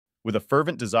With a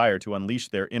fervent desire to unleash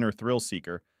their inner thrill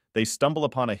seeker, they stumble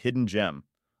upon a hidden gem,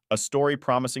 a story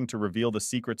promising to reveal the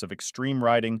secrets of extreme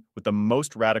riding with the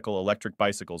most radical electric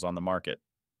bicycles on the market.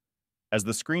 As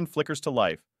the screen flickers to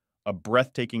life, a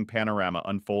breathtaking panorama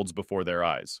unfolds before their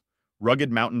eyes.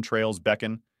 Rugged mountain trails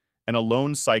beckon, and a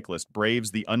lone cyclist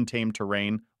braves the untamed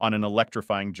terrain on an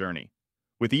electrifying journey.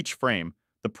 With each frame,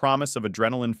 the promise of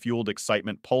adrenaline-fueled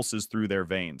excitement pulses through their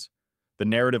veins. The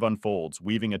narrative unfolds,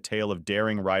 weaving a tale of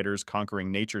daring riders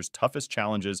conquering nature's toughest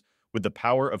challenges with the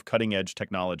power of cutting-edge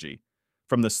technology.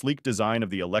 From the sleek design of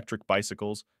the electric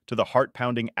bicycles to the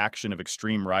heart-pounding action of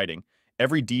extreme riding,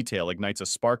 every detail ignites a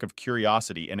spark of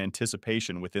curiosity and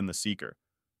anticipation within the seeker.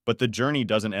 But the journey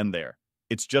doesn't end there.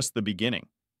 It's just the beginning.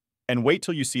 And wait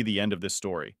till you see the end of this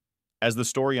story. As the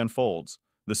story unfolds,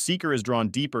 the seeker is drawn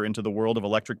deeper into the world of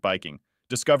electric biking,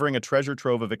 discovering a treasure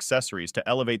trove of accessories to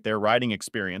elevate their riding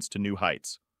experience to new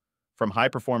heights. From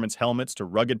high-performance helmets to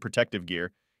rugged protective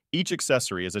gear, each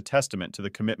accessory is a testament to the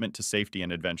commitment to safety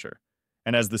and adventure.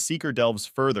 And as the seeker delves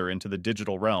further into the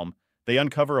digital realm, they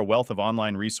uncover a wealth of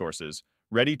online resources,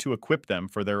 ready to equip them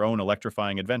for their own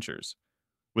electrifying adventures.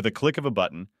 With a click of a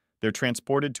button, they're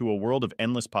transported to a world of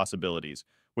endless possibilities,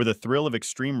 where the thrill of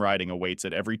extreme riding awaits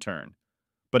at every turn.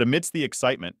 But amidst the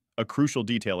excitement, a crucial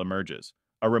detail emerges,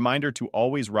 a reminder to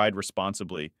always ride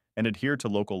responsibly and adhere to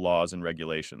local laws and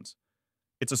regulations.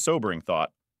 It's a sobering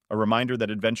thought, a reminder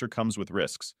that adventure comes with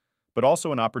risks, but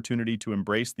also an opportunity to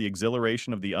embrace the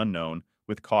exhilaration of the unknown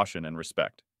with caution and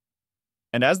respect.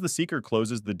 And as the seeker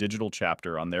closes the digital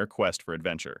chapter on their quest for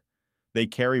adventure, they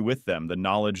carry with them the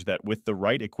knowledge that with the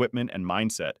right equipment and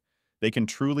mindset, they can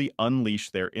truly unleash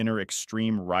their inner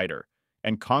extreme rider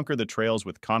and conquer the trails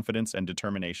with confidence and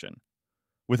determination.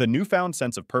 With a newfound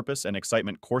sense of purpose and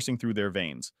excitement coursing through their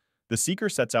veins, the seeker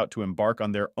sets out to embark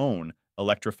on their own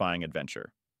electrifying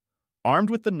adventure. Armed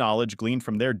with the knowledge gleaned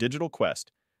from their digital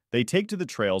quest, they take to the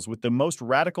trails with the most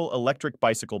radical electric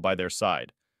bicycle by their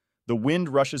side. The wind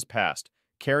rushes past,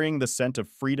 carrying the scent of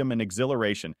freedom and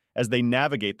exhilaration as they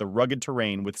navigate the rugged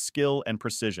terrain with skill and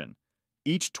precision.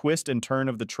 Each twist and turn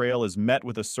of the trail is met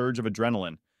with a surge of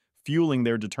adrenaline, fueling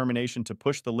their determination to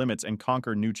push the limits and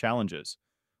conquer new challenges.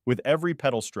 With every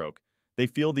pedal stroke, they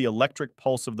feel the electric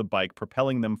pulse of the bike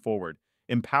propelling them forward,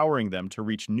 empowering them to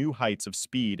reach new heights of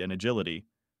speed and agility.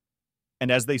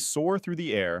 And as they soar through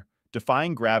the air,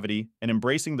 defying gravity and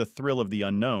embracing the thrill of the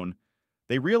unknown,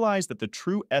 they realize that the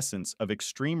true essence of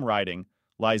extreme riding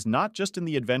lies not just in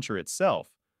the adventure itself,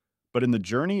 but in the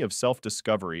journey of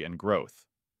self-discovery and growth.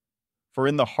 For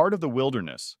in the heart of the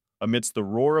wilderness, amidst the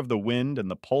roar of the wind and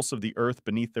the pulse of the earth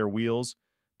beneath their wheels,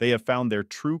 they have found their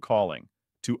true calling,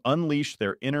 to unleash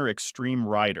their inner extreme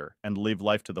rider and live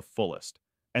life to the fullest.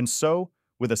 And so,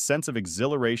 with a sense of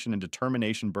exhilaration and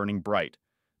determination burning bright,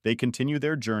 they continue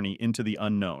their journey into the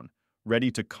unknown,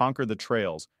 ready to conquer the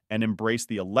trails and embrace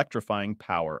the electrifying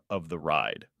power of the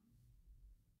ride.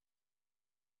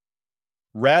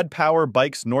 Rad Power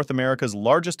Bikes, North America's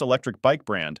largest electric bike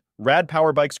brand, Rad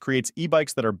Power Bikes creates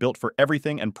e-bikes that are built for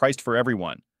everything and priced for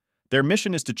everyone. Their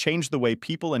mission is to change the way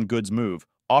people and goods move,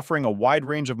 offering a wide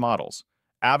range of models.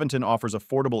 Aventon offers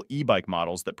affordable e-bike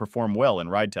models that perform well in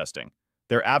ride testing.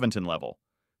 Their Aventon Level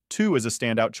 2 is a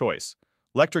standout choice.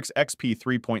 Lectric's XP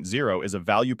 3.0 is a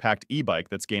value-packed e-bike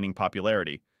that's gaining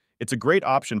popularity. It's a great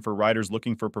option for riders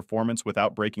looking for performance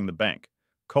without breaking the bank.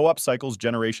 Co-op Cycles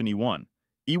Generation E1.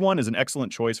 E1 is an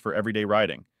excellent choice for everyday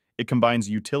riding. It combines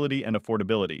utility and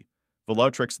affordability.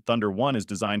 Velotrix Thunder 1 is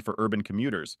designed for urban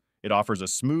commuters. It offers a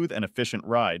smooth and efficient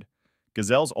ride.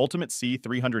 Gazelle's Ultimate C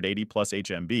 380 Plus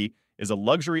HMB is a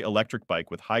luxury electric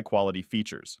bike with high-quality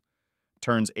features.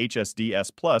 Turn's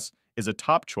HSD-S Plus is a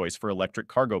top choice for electric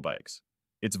cargo bikes.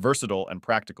 It's versatile and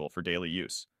practical for daily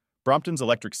use. Brompton's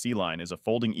Electric C-Line is a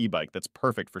folding e-bike that's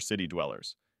perfect for city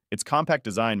dwellers. Its compact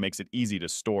design makes it easy to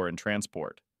store and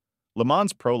transport. Le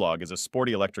Mans Prologue is a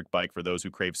sporty electric bike for those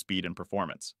who crave speed and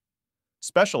performance.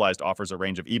 Specialized offers a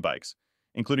range of e-bikes,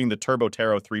 including the Turbo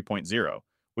Taro 3.0,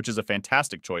 which is a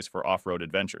fantastic choice for off-road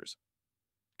adventures.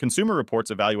 Consumer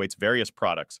Reports evaluates various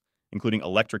products, including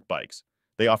electric bikes.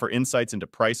 They offer insights into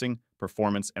pricing,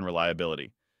 performance, and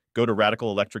reliability. Go to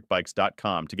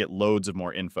RadicalElectricBikes.com to get loads of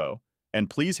more info. And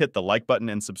please hit the like button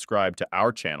and subscribe to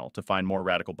our channel to find more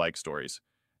radical bike stories.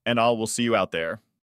 And we'll see you out there.